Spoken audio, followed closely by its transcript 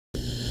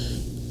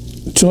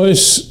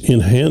Choice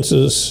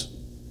enhances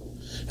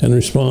and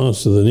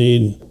responds to the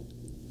need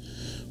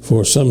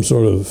for some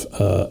sort of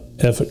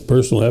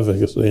personal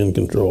efficacy and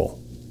control.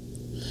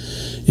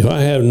 If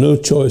I have no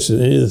choice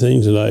in any of the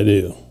things that I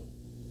do,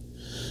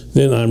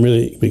 then I'm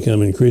really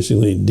become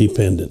increasingly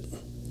dependent.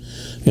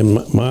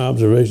 And my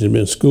observation has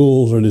been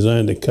schools are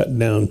designed to cut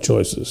down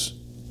choices.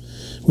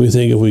 We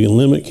think if we can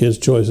limit kids'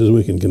 choices,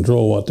 we can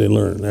control what they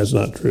learn. That's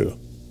not true.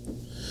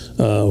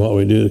 What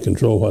we do is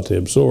control what they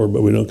absorb,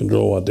 but we don't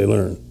control what they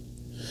learn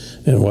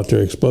and what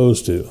they're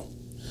exposed to.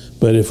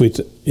 But if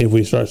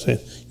we start saying,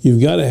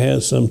 you've got to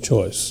have some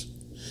choice.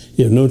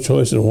 You have no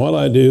choice in what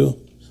I do,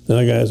 then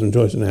I got to have some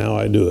choice in how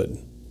I do it.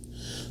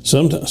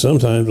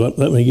 Sometimes,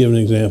 let me give an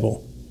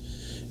example.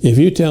 If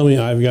you tell me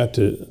I've got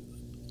to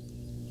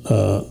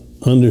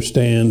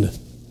understand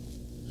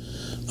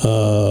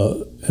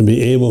and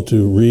be able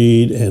to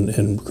read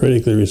and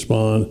critically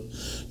respond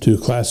to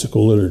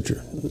classical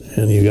literature,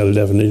 and you got a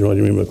definition of what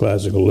you mean by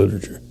classical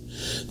literature,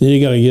 then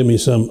you got to give me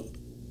some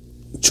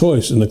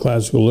choice in the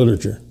classical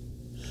literature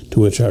to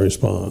which I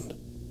respond.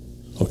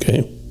 Okay?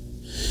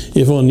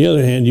 If on the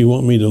other hand you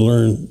want me to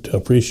learn to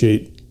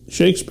appreciate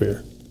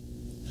Shakespeare,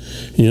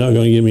 and you're not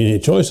going to give me any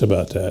choice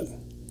about that,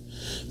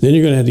 then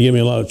you're going to have to give me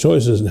a lot of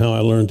choices in how I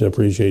learn to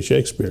appreciate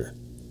Shakespeare.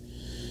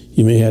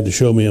 You may have to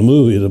show me a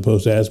movie as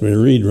opposed to ask me to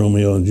read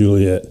Romeo and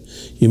Juliet.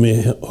 You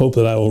may hope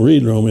that I will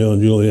read Romeo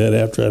and Juliet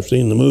after I've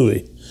seen the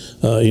movie.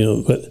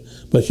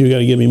 But you've got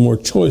to give me more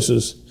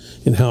choices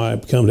in how I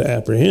come to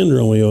apprehend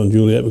Romeo and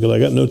Juliet, because I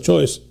got no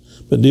choice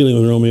but dealing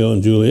with Romeo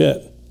and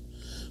Juliet.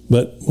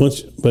 But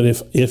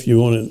if you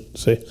want to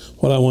say,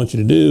 what I want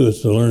you to do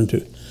is to learn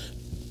to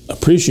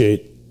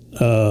appreciate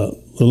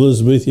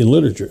Elizabethan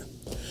literature,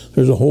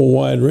 there's a whole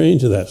wide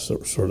range of that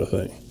sort of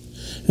thing.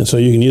 And so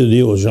you can either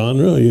deal with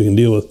genre or you can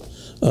deal with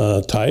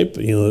type.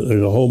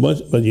 There's a whole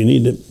bunch, but you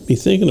need to be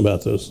thinking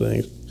about those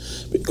things.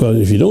 Because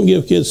if you don't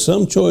give kids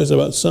some choice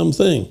about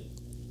something,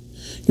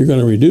 you're going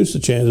to reduce the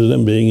chances of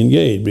them being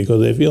engaged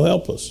because they feel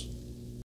helpless.